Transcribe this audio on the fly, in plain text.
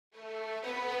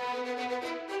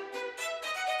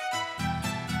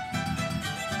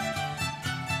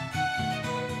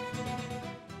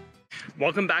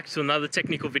Welcome back to another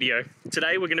technical video.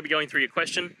 Today we're going to be going through your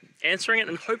question, answering it,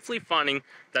 and hopefully finding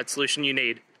that solution you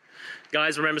need.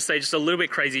 Guys, remember to stay just a little bit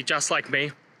crazy, just like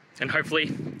me, and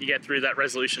hopefully you get through that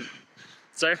resolution.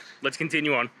 So let's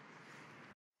continue on.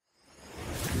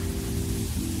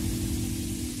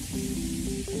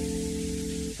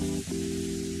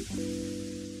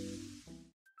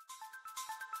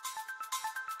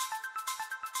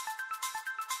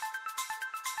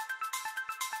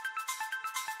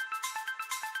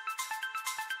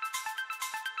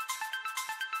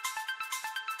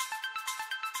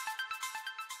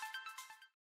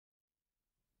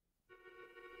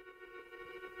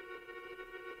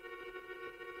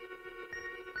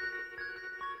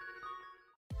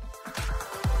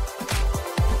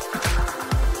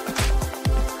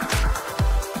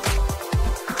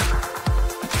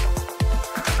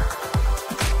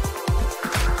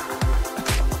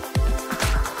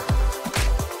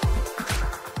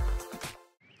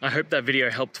 I hope that video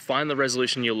helped find the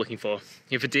resolution you're looking for.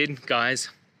 If it did, guys,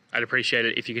 I'd appreciate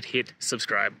it if you could hit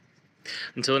subscribe.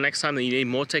 Until the next time that you need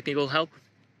more technical help,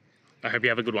 I hope you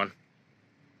have a good one.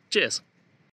 Cheers.